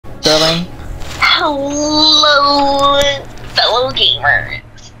Darlene? Hello, fellow gamers.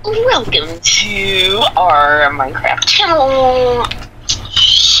 Welcome to our Minecraft channel.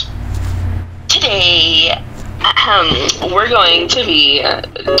 Today, we're going to be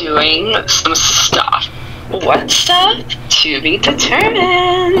doing some stuff. What stuff? To be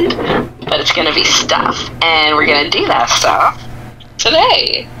determined. But it's gonna be stuff, and we're gonna do that stuff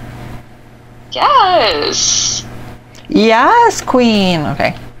today. Yes. Yes, queen!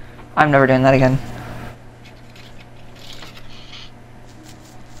 Okay. I'm never doing that again.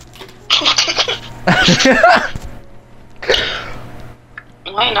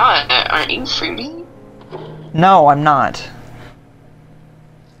 Why not? Aren't you fruity? No, I'm not.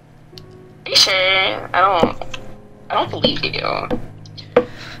 Are you sure? I don't believe you.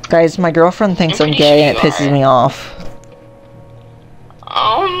 Guys, my girlfriend thinks I'm gay and it pisses me off.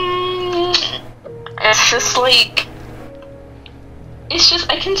 It's just like,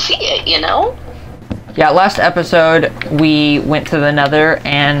 I can see it, you know? Yeah, last episode, we went to the Nether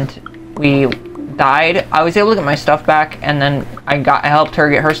and we died. I was able to get my stuff back, and then I helped her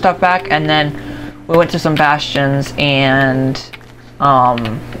get her stuff back, and then we went to some bastions and,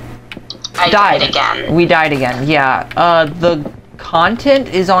 I died again. We died again, yeah. The content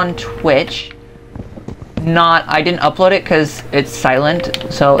is on Twitch. I didn't upload it because it's silent,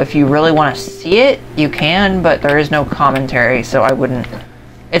 so if you really want to see it, you can, but there is no commentary, so I wouldn't.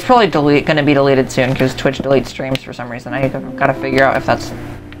 It's probably going to be deleted soon because Twitch deletes streams for some reason. I gotta figure out if that's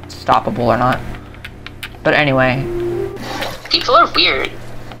stoppable or not. But anyway. People are weird.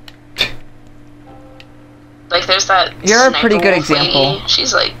 Like, there's that. You're a pretty good example. Lady.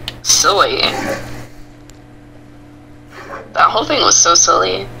 She's like silly. That whole thing was so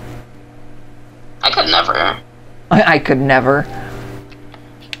silly. I could never. I could never.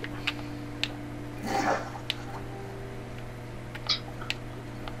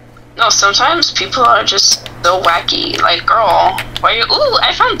 No, sometimes people are just so wacky. Like, girl, why are you? Ooh,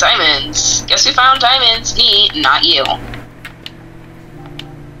 I found diamonds. Guess who found diamonds? Me, not you.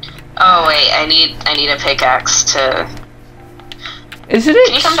 Oh wait, I need a pickaxe to. Isn't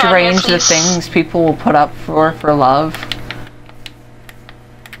it strange the things people will put up for love?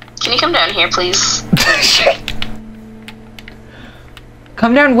 Can you come down here, please?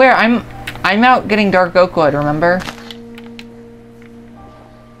 Come down where? I'm out getting dark oak wood, remember?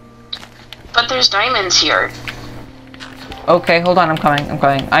 But there's diamonds here. Okay, hold on, I'm coming.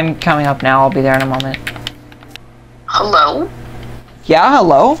 I'm coming up now, I'll be there in a moment. Hello? Yeah,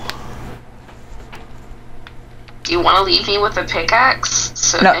 hello? Do you want to leave me with a pickaxe?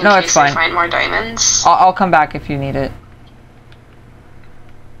 So no, in it's case fine. I find more diamonds? I'll come back if you need it.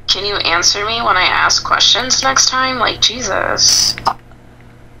 Can you answer me when I ask questions next time? Like, Jesus.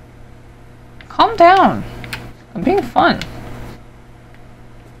 Calm down. I'm being fun.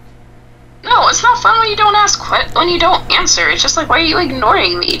 No, it's not fun when you don't when you don't answer. It's just like, why are you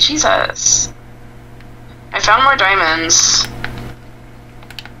ignoring me? Jesus. I found more diamonds.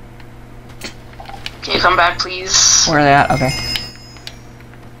 Can you come back, please? Where are they at? Okay.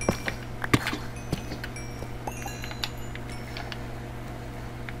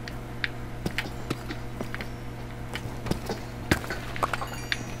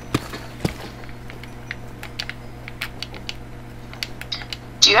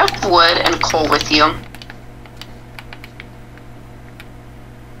 Do you have wood and coal with you?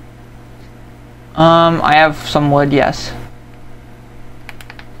 I have some wood, yes.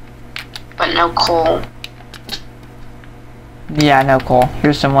 But no coal. Yeah, no coal.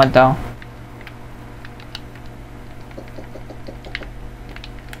 Here's some wood, though.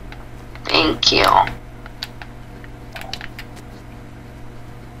 Thank you.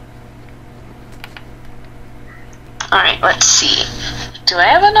 Alright, let's see. Do I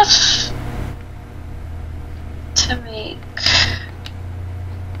have enough to make...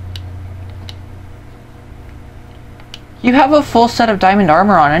 You have a full set of diamond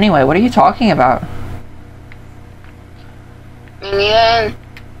armor on anyway. What are you talking about? Yeah.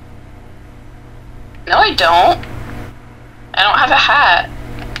 No, I don't. I don't have a hat.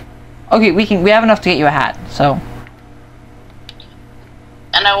 Okay, we have enough to get you a hat, so.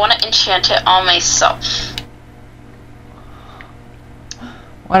 And I want to enchant it all myself.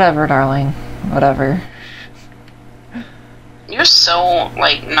 Whatever, darling. Whatever. You're so,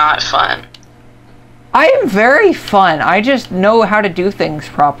 like, not fun. I am very fun. I just know how to do things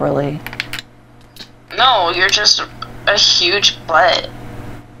properly. No, you're just a huge butt.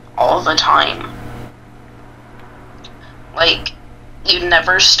 All the time. Like, you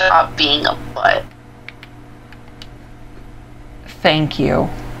never stop being a butt. Thank you.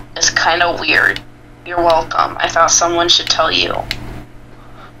 It's kind of weird. You're welcome. I thought someone should tell you.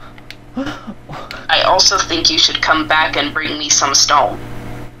 I also think you should come back and bring me some stone.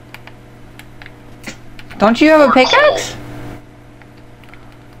 Don't you have a pickaxe?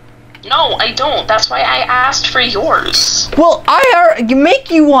 No, I don't. That's why I asked for yours. Well, make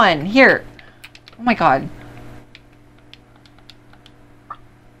you one. Here. Oh my god.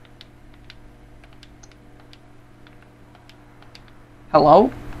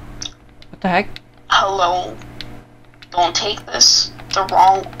 Hello? What the heck? Hello. Don't take this the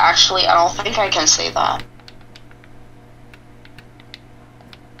wrong... Actually, I don't think I can say that.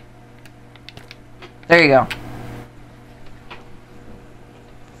 There you go.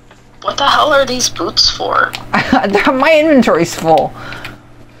 What the hell are these boots for? My inventory's full.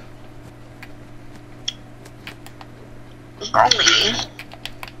 Golly.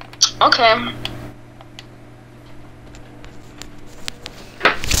 Okay.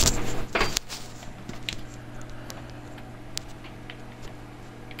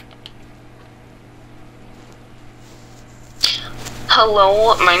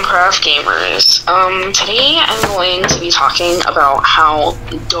 Hello, Minecraft gamers. Today I'm going to be talking about how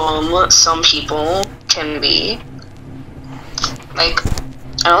dumb some people can be. Like,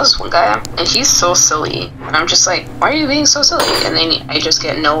 I know this one guy, and he's so silly. And I'm just like, why are you being so silly? And then I just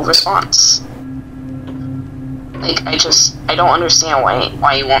get no response. Like, I don't understand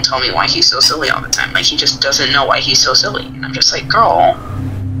why you won't tell me why he's so silly all the time. Like, he just doesn't know why he's so silly. And I'm just like, girl.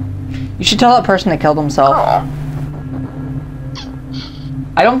 You should tell that person that killed himself. Girl.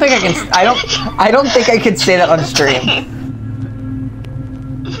 I don't think I can. I don't think I could say that on stream.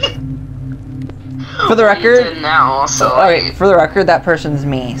 For the record, you did now, so alright, for the record, that person's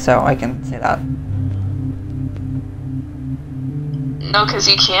me, so I can say that. No, because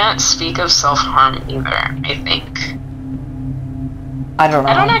you can't speak of self-harm either, I think. I don't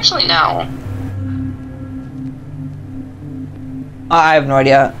know. I don't actually know. I have no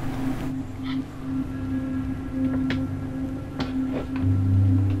idea.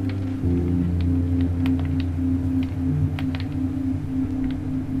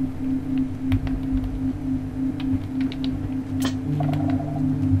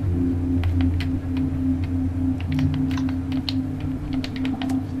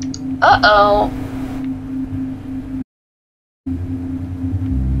 Uh-oh.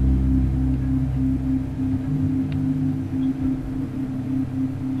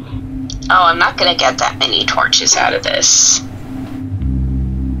 Oh, I'm not gonna get that many torches out of this.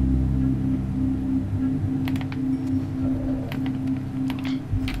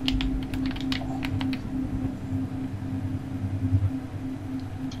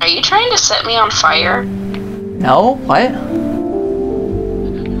 Are you trying to set me on fire? No? What?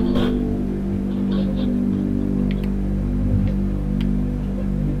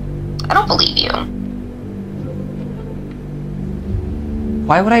 I don't believe you.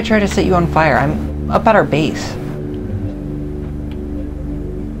 Why would I try to set you on fire? I'm up at our base.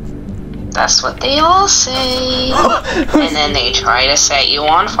 That's what they all say. And then they try to set you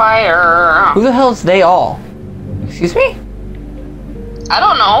on fire. Who the hell's they all? Excuse me? I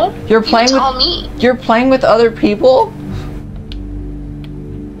don't know. You're playing you tell with me. You're playing with other people?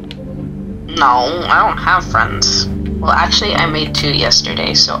 No, I don't have friends. Well, actually, I made 2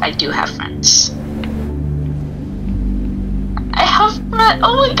 yesterday, so I do have friends. I have friends.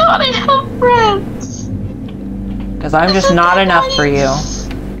 Oh my god, I have friends. Because I'm just not enough for you.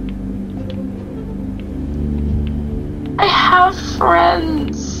 I have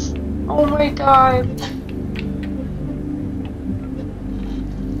friends. Oh my god.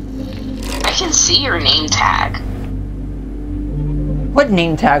 I can see your name tag. What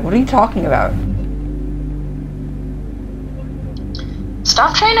name tag? What are you talking about?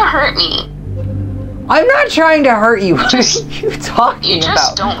 Stop trying to hurt me. I'm not trying to hurt you. What are you talking about? You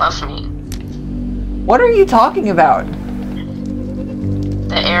just don't love me. What are you talking about?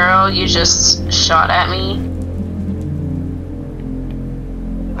 The arrow you just shot at me.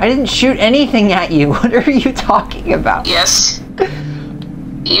 I didn't shoot anything at you. What are you talking about? Yes.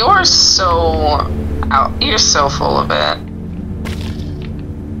 You are so you're so full of it.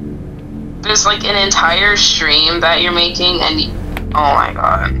 There's like an entire stream that you're making and oh my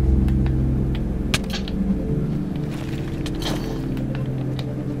god.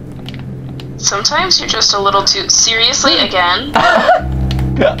 Sometimes you're just a little too... Seriously, again?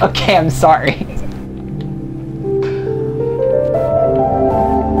 Okay, I'm sorry.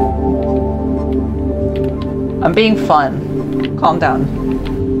 I'm being fun. Calm down.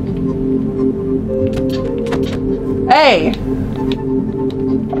 Hey!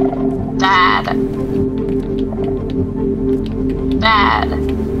 Dad. Dad.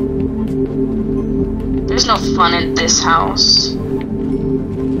 There's no fun in this house.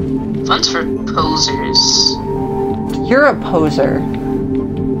 Fun's for posers. You're a poser.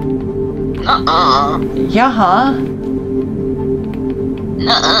 Nuh-uh. Yeah, huh?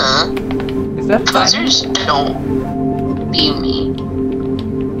 Nuh-uh. Is that Posers don't be me.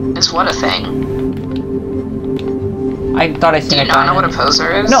 Is what a thing? I thought I seen Do a you not know what a diamond.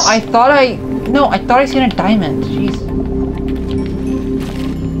 poser is? No, I thought I seen a diamond. Jeez.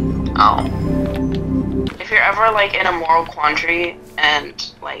 Oh. If you're ever like in a moral quandary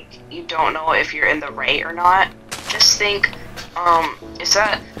and like you don't know if you're in the right or not, just think,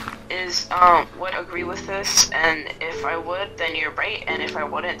 would agree with this, and if I would, then you're right, and if I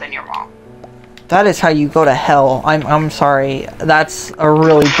wouldn't, then you're wrong. That is how you go to hell. I'm sorry. That's a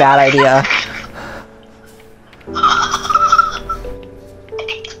really bad idea.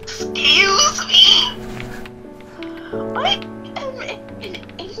 Excuse me. I am an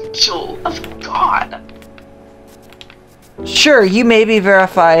angel of God. Sure, you may be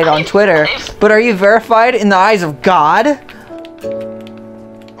verified on Twitter, but are you verified in the eyes of God?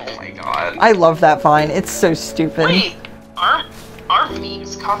 Oh my God. I love that vine. It's so stupid. Wait, are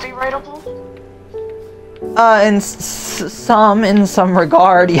memes copyrightable? In some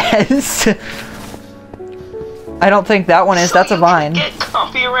regard, yes. I don't think that one is. So That's a you vine. can get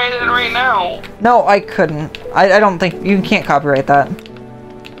copyrighted right now. No, I couldn't. I don't think you can't copyright that.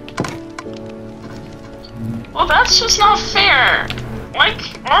 Well, that's just not fair. Like,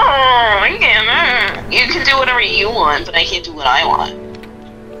 I can't. You can do whatever you want, but I can't do what I want.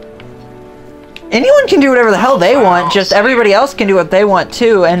 Anyone can do whatever the hell they want, just everybody else can do what they want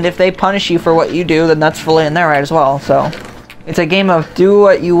too, and if they punish you for what you do, then that's fully in their right as well, so. It's a game of do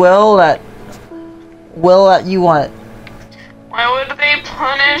what you will that you want. Why would they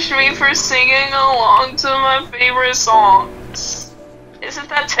punish me for singing along to my favorite songs? Isn't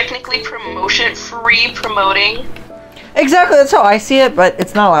that technically free promoting? Exactly, that's how I see it, but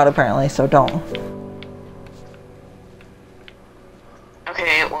it's not allowed apparently, so don't.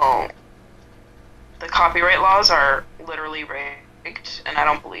 Okay, well, the copyright laws are literally rigged, and I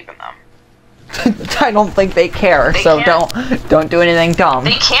don't believe in them. I don't think they care, so don't do anything dumb.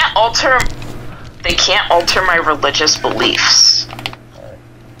 They can't alter my religious beliefs.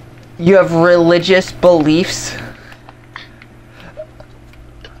 You have religious beliefs?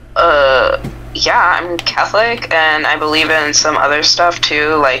 Yeah, I'm Catholic, and I believe in some other stuff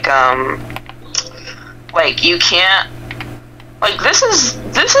too, like you can't, like, this is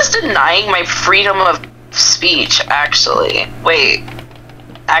denying my freedom of speech, actually. Wait,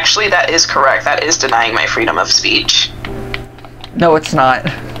 actually, that is correct. That is denying my freedom of speech. No, it's not.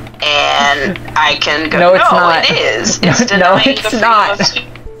 And I can go. No, it's not. It is. It's denying it's the freedom not. of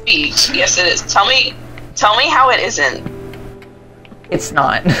speech. Yes, it is. Tell me how it isn't. It's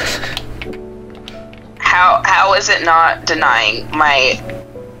not. How is it not denying my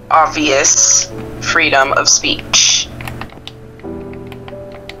obvious freedom of speech?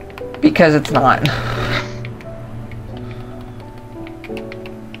 Because it's not.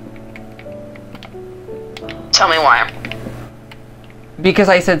 Tell me why. Because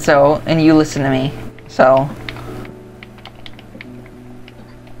I said so, and you listen to me, so.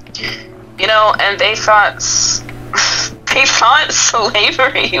 You know, and they thought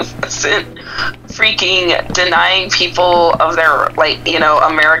slavery wasn't freaking denying people of their, like, you know,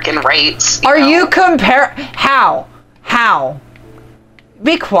 American rights. Are you How?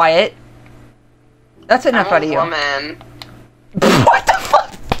 Be quiet. That's enough out of you. I'm a woman. What the fuck?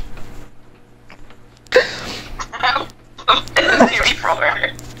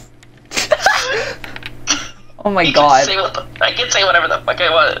 Oh my god. I can say whatever the fuck I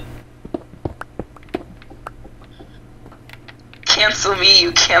want. Cancel me,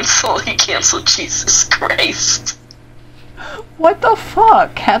 you cancel Jesus Christ. What the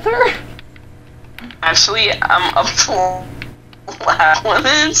fuck, Heather? Actually, I'm a black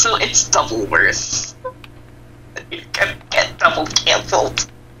woman, so it's double worse. You're gonna get double canceled.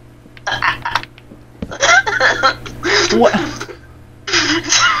 What?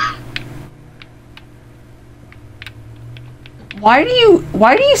 Why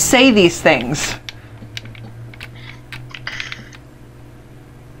do you say these things?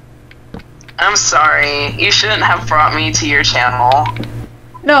 I'm sorry. You shouldn't have brought me to your channel.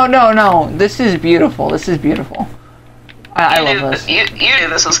 No. This is beautiful. This is beautiful. I love this. You knew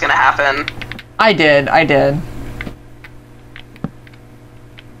this was gonna happen. I did.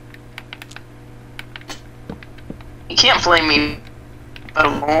 You can't blame me.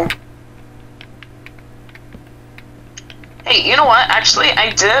 Hey, you know what? Actually, I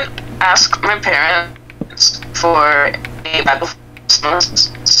did ask my parents for a Bible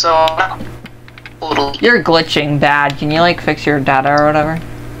Christmas, so totally. You're glitching bad. Can you like fix your data or whatever?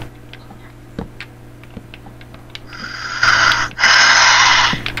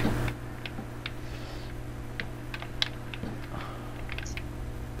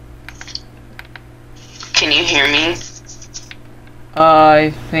 me?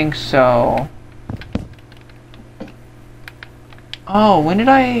 I think so. Oh, when did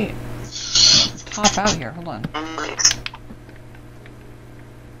I pop out here? Hold on.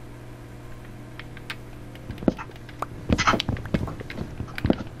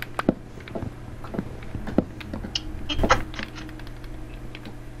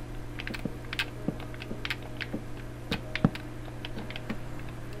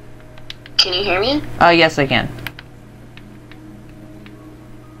 Can you hear me? Yes, I can.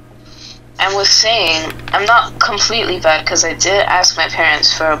 I was saying, I'm not completely bad because I did ask my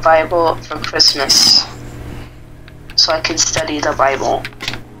parents for a Bible for Christmas. So I could study the Bible.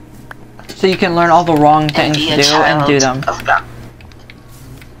 So you can learn all the wrong things to do and do them.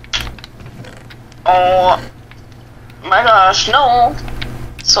 Oh my gosh, no.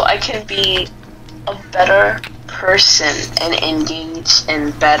 So I can be a better person and engage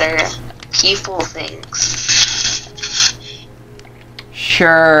in better people things.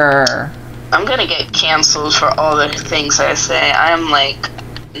 Sure. I'm gonna get canceled for all the things I say. I'm like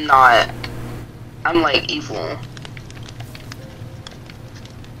evil.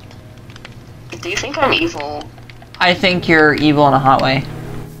 Do you think I'm evil? I think you're evil in a hot way.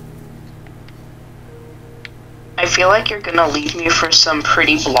 I feel like you're gonna leave me for some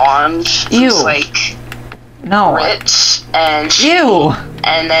pretty blonde Ew. who's like No. rich and Ew.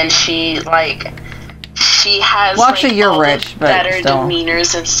 And then she has Well, actually, like, you're all rich, the but better still.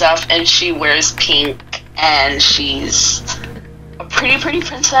 demeanors and stuff, and she wears pink, and she's a pretty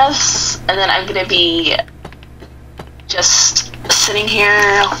princess, and then I'm gonna be just sitting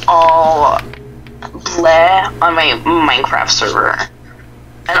here all bleh on my Minecraft server.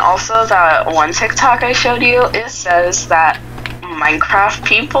 And also that one TikTok I showed you, it says that Minecraft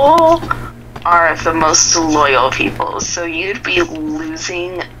people are the most loyal people, so you'd be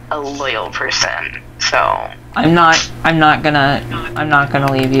losing a loyal person. So I'm not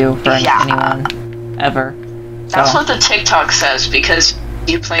gonna leave you for anyone ever. So. That's what the TikTok says because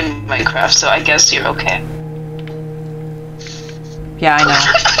you play Minecraft, so I guess you're okay. Yeah, I know.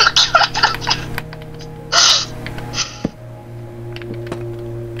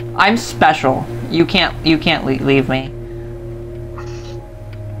 I'm special. You can't leave me.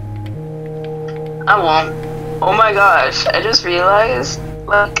 I won't. Oh my gosh, I just realized,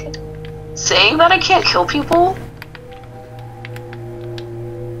 like, saying that I can't kill people?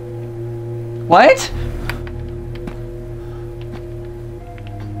 What?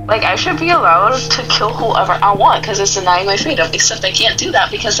 Like, I should be allowed to kill whoever I want because it's denying my freedom, except I can't do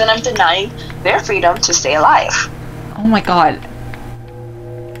that because then I'm denying their freedom to stay alive. Oh my god.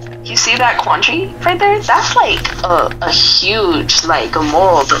 You see that quandary right there? That's like a huge, like,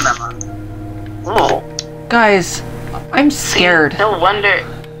 moral dilemma. Ooh. Guys, I'm scared. See, no wonder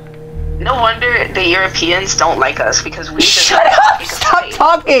the Europeans don't like us because we just Shut up! Stop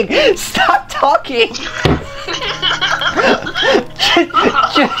talking! Stop talking!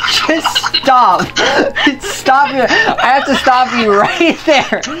 just stop. Stop it. I have to stop you right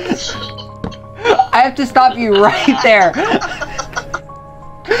there. I have to stop you right there.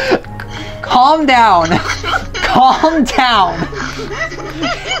 Calm down. Calm down.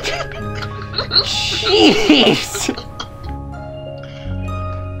 Jeez.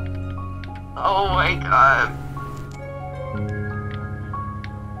 Oh my god.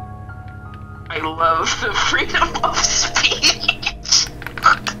 I love the freedom of speech.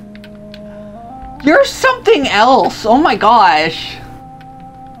 You're something else. Oh my gosh.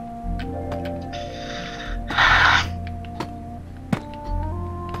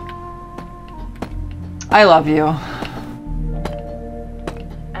 I love you.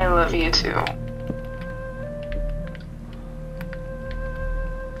 I love you too.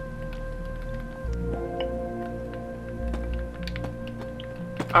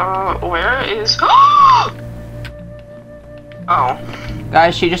 Where is... Oh!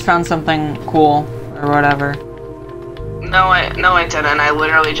 Guys, she just found something cool, or whatever. No, I didn't. I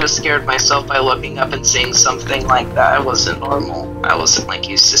literally just scared myself by looking up and seeing something like that. It wasn't normal. I wasn't, like,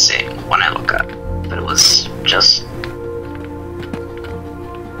 used to seeing when I look up. But it was just...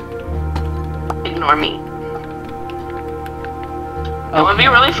 Ignore me. Okay. It would be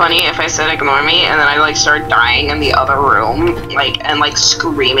really funny if I said ignore me and then I like started dying in the other room, like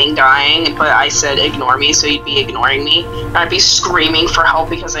screaming dying, but I said ignore me, so you'd be ignoring me. And I'd be screaming for help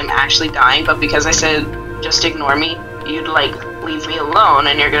because I'm actually dying, but because I said just ignore me, you'd like leave me alone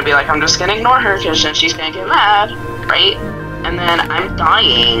and you're gonna be like, I'm just gonna ignore her because then she's gonna get mad, right? And then I'm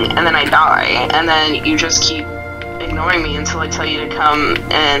dying and then I die and then you just keep ignoring me until I tell you to come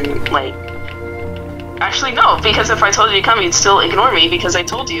and like... Actually, no, because if I told you to come, you'd still ignore me because I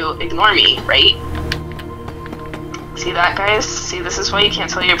told you, ignore me, right? See that, guys? See, this is why you can't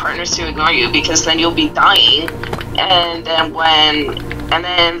tell your partners to ignore you, because then you'll be dying, and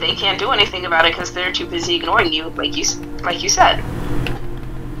then they can't do anything about it because they're too busy ignoring you, like you said.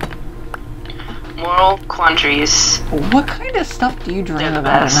 Moral quandaries. What kind of stuff do you dream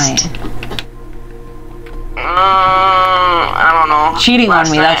about at night? I don't know. Cheating on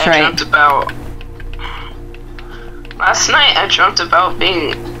me, that's right. Last night I dreamt about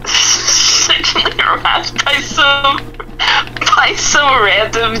being sexually harassed by some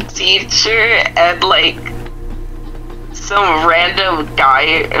random teacher and like some random guy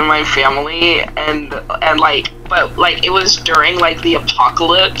in my family and like, but like it was during like the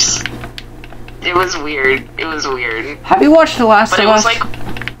apocalypse. It was weird. It was weird. Have you watched The Last of Us? But it was like,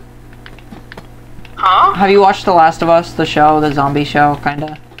 huh? Have you watched The Last of Us, the show, the zombie show,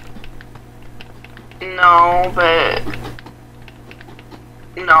 kinda? No, but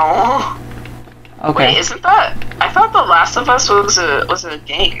no. Okay. Wait, isn't that? I thought The Last of Us was a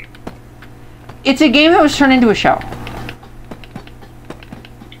game. It's a game that was turned into a show.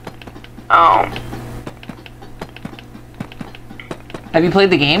 Oh. Have you played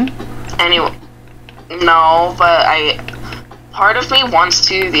the game? Anyway, no, but part of me wants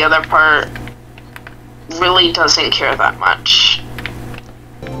to, the other part really doesn't care that much.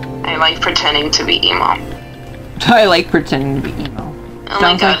 I like pretending to be emo. I like pretending to be emo. Oh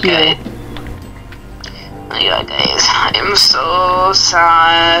Sounds my like god, guys. Oh my god, guys. I'm so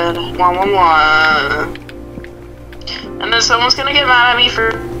sad. Wah, wah, wah. And then someone's gonna get mad at me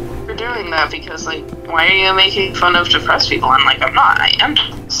for doing that because, like, why are you making fun of depressed people? I'm like, I'm not. I am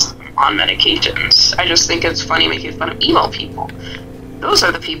on medications. I just think it's funny making fun of emo people. Those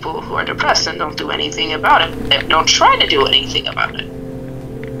are the people who are depressed and don't do anything about it. They don't try to do anything about it.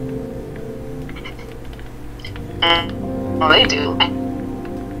 And, well, they do.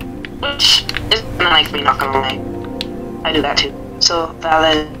 Which isn't like me, not gonna lie. I do that too. So,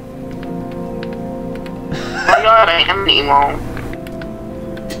 valid. Oh my god, I am emo.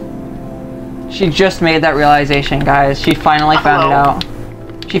 She just made that realization, guys. She finally found it out.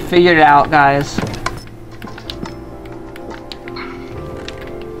 She figured it out, guys.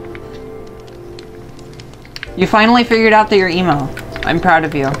 You finally figured out that you're emo. I'm proud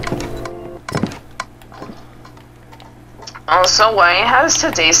of you. Also, why has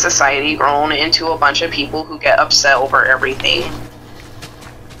today's society grown into a bunch of people who get upset over everything?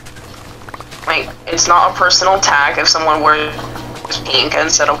 Like, it's not a personal attack if someone wears pink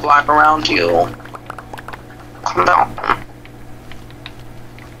instead of black around you. Calm down.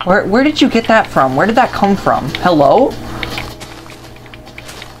 Where did you get that from? Where did that come from? Hello?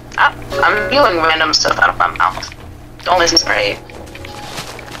 I'm feeling random stuff out of my mouth. Don't listen to me.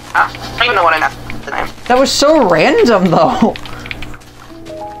 I don't even know what I meant today. That was so random, though.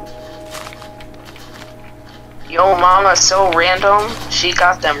 Yo, mama's so random. She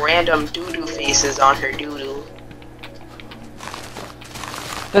got them random doo-doo faces on her doo-doo.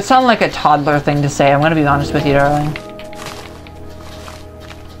 That sounded like a toddler thing to say. I'm gonna be honest with you, darling.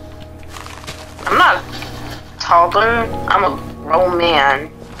 I'm not a toddler. I'm a grown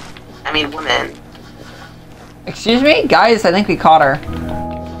man. I mean, woman. Excuse me? Guys, I think we caught her.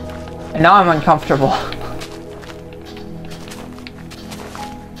 And now I'm uncomfortable.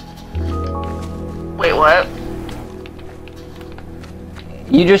 Wait, what?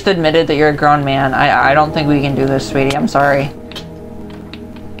 You just admitted that you're a grown man. I don't think we can do this, sweetie. I'm sorry.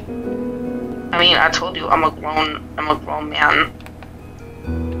 I mean, I told you I'm a grown man.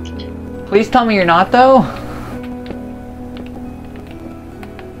 Please tell me you're not, though.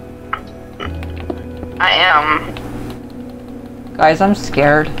 I am. Guys, I'm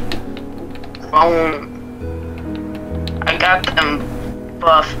scared. Grown. I got them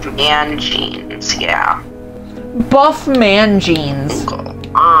buff man jeans, yeah. Buff man jeans.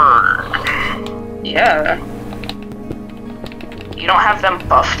 Yeah. You don't have them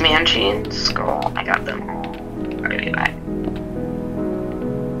buff man jeans? Girl, I got them. I'll be back.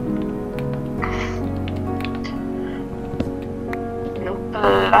 Nope,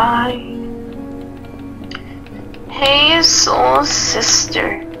 lie. Hey, soul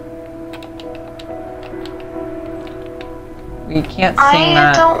sister. You can't sing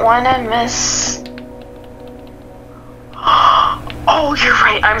that. I don't wanna miss. Oh, you're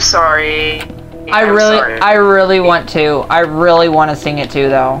right. I'm sorry. I really want to. I really want to sing it too,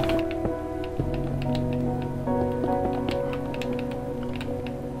 though.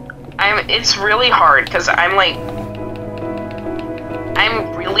 It's really hard because I'm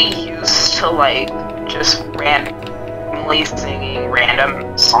really used to like just randomly singing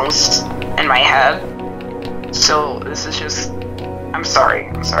random songs in my head. So this is just. I'm sorry.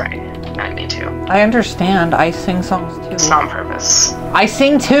 I me too. I understand. I sing songs too. It's not on purpose. I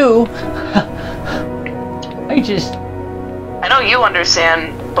sing too. I know you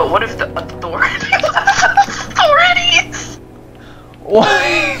understand, but what if the authorities?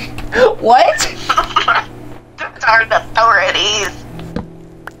 What? What? The darn authorities.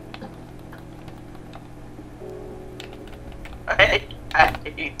 I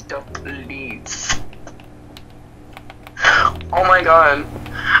hate the police. Oh my god.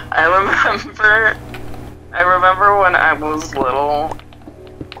 I remember when I was little,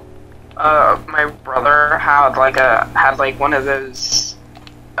 my brother had one of those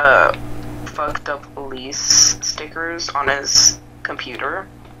fucked up police stickers on his computer.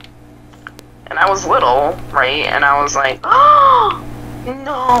 And I was little, right? And I was like, oh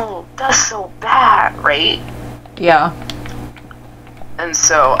no, that's so bad, right? Yeah. And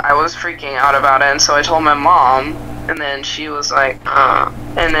so I was freaking out about it, and so I told my mom, and then she was like,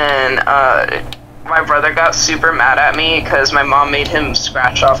 and then my brother got super mad at me because my mom made him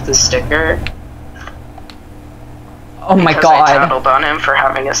scratch off the sticker. Oh my because god. I tattled on him for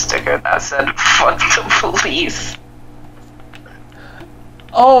having a sticker that said, fuck the police.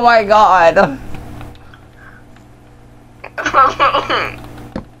 Oh my god.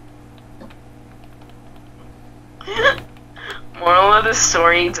 Moral of the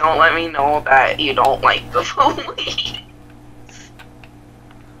story, don't let me know that you don't like the police.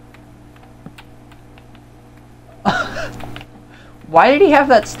 Why did he have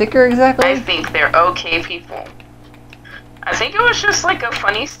that sticker exactly? I think they're okay people. I think it was just like a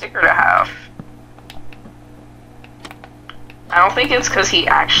funny sticker to have. I don't think it's because he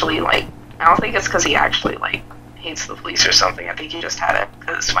actually hates the police or something. I think he just had it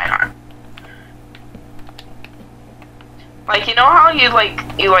because why not? Like, you know how you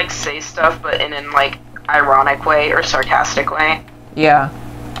say stuff but in an like ironic way or sarcastic way? Yeah.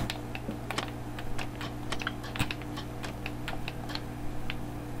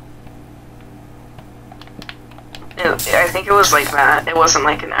 I think it was like that. It wasn't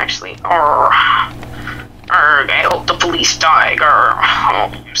like an actually, I hope the police die, oh,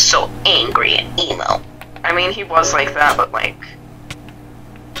 I'm so angry and emo. I mean, he was like that, but like,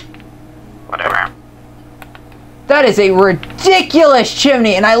 whatever. That is a ridiculous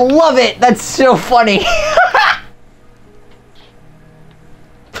chimney, and I love it! That's so funny!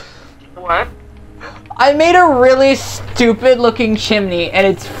 What? I made a really stupid looking chimney, and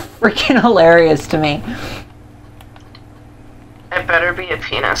it's freaking hilarious to me. It better be a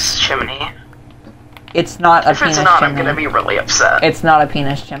penis chimney. It's not a penis chimney. If it's not, I'm gonna be really upset. It's not a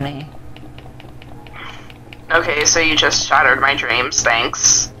penis chimney. Okay, so you just shattered my dreams,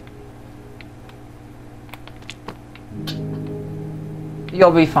 thanks.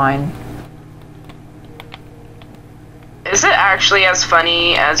 You'll be fine. Is it actually as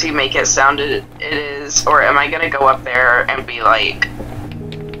funny as you make it sound it is, or am I gonna go up there and be like,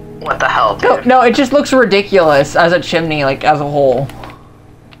 what the hell, dude? No, it just looks ridiculous as a chimney, like, as a whole.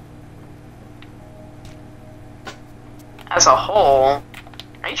 As a whole?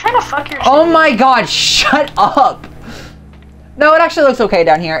 Are you trying to fuck your Oh chimney? my god, shut up! No, it actually looks okay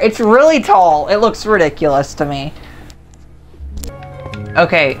down here. It's really tall. It looks ridiculous to me.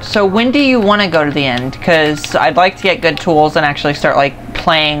 Okay, so when do you want to go to the end? Because I'd like to get good tools and actually start, like,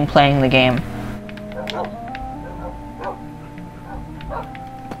 playing the game.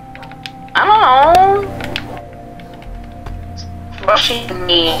 I don't know. Rushing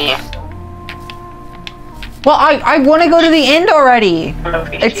me. Well, I want to go to the end already.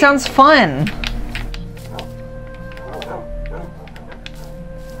 It sounds fun.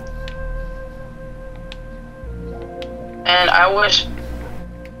 And I wish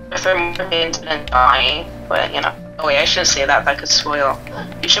if I'm didn't die, but you know. Oh wait, I shouldn't say that. That could spoil.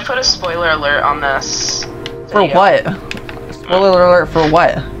 You should put a spoiler alert on this For video. what? Spoiler alert for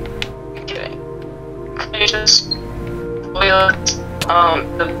what? I'm kidding. You just spoil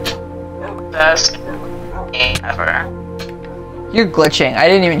the best game ever. You're glitching. I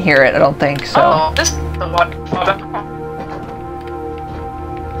didn't even hear it, I don't think, so. Oh, this is the one.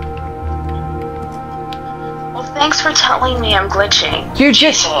 Well, thanks for telling me I'm glitching. You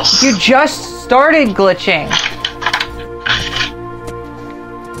just started glitching.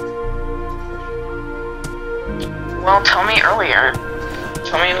 Well, tell me earlier.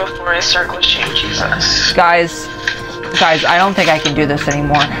 Tell me before I start glitching, Jesus. Guys, I don't think I can do this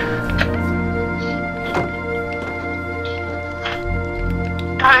anymore.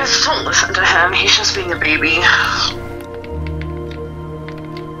 Guys, don't listen to him. He's just being a baby.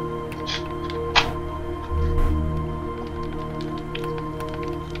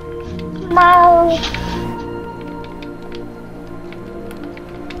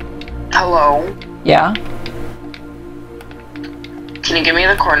 Hello? Yeah? Can you give me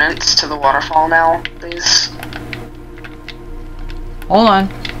the coordinates to the waterfall now, please? Hold on.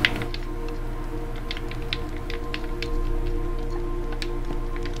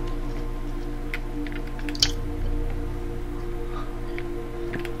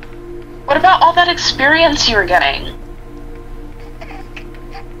 What about all that experience you were getting?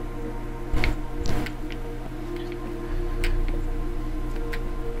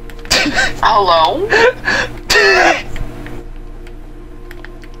 Hello?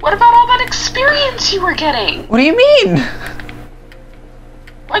 What about all that experience you were getting? What do you mean?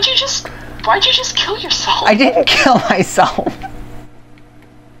 Why'd you just kill yourself? I didn't kill myself.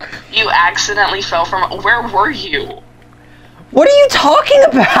 You accidentally fell from... Where were you? What are you talking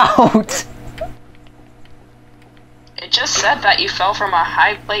about? It just said that you fell from a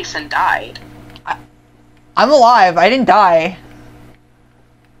high place and died. I'm alive. I didn't die.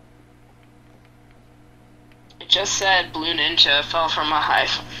 It just said Blue Ninja fell from a high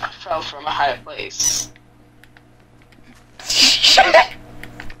place.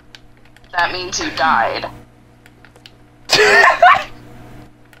 That means you died.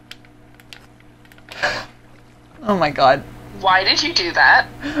 Oh my god. Why did you do that?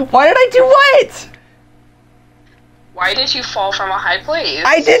 Why did I do what? Why did you fall from a high place?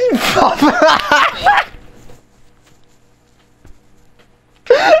 I didn't fall from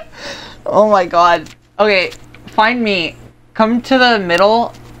Oh my god. Okay, find me. Come to the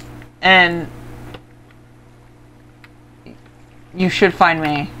middle and you should find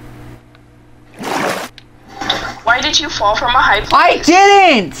me. Why did you fall from a high place? I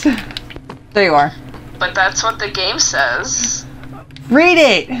didn't! There you are. But that's what the game says. Read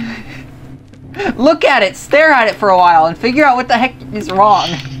it! Look at it, stare at it for a while, and figure out what the heck is wrong.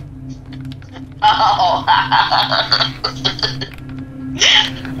 Oh.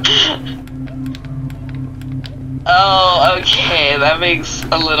 Oh, okay, that makes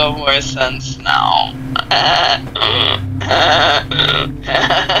a little more sense now.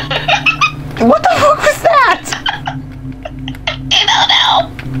 What the fuck was that? I don't know.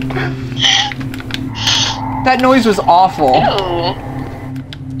 That noise was awful. Ew.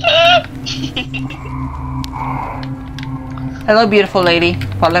 Hello, beautiful lady.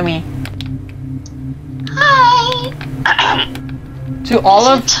 Follow me. Hi. To all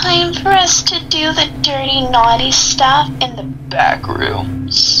of... Time for us to do the dirty, naughty stuff in the back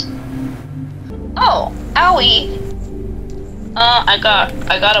rooms. Oh, owie. I got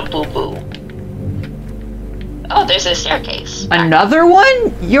a boo-boo. Oh, there's a staircase. Another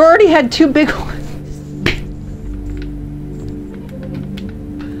one? You already had two big ones.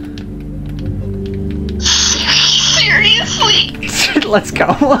 Seriously? Let's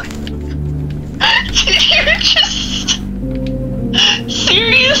go. Did you just...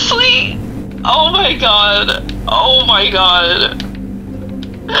 Seriously? Oh my god. Oh my god.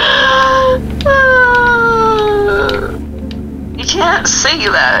 You can't say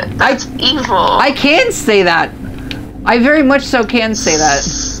that. That's evil. I can say that. I very much so can say that.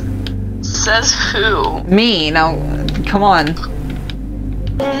 Says who? Me. Now, come on.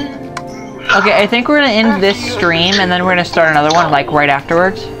 Okay, I think we're gonna end this stream and then we're gonna start another one like right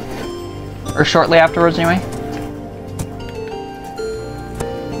afterwards. Or shortly afterwards anyway.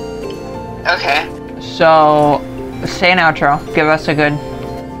 Okay. So, say an outro. Give us a good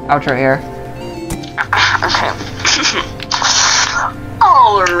outro here. Okay.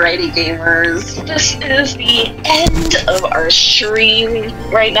 Alrighty, gamers. This is the end of our stream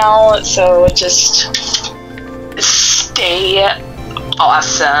right now, so just stay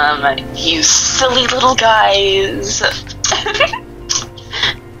awesome, you silly little guys.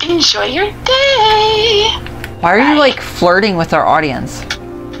 Enjoy your day. Why are you like flirting with our audience?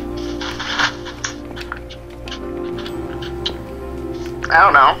 I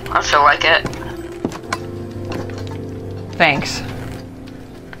don't know. I feel like it. Thanks.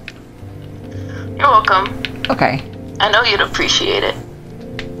 You're welcome. Okay. I know you'd appreciate it.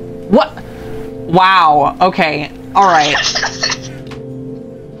 What? Wow. Okay. Alright.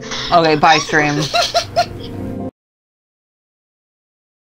 Okay, bye stream.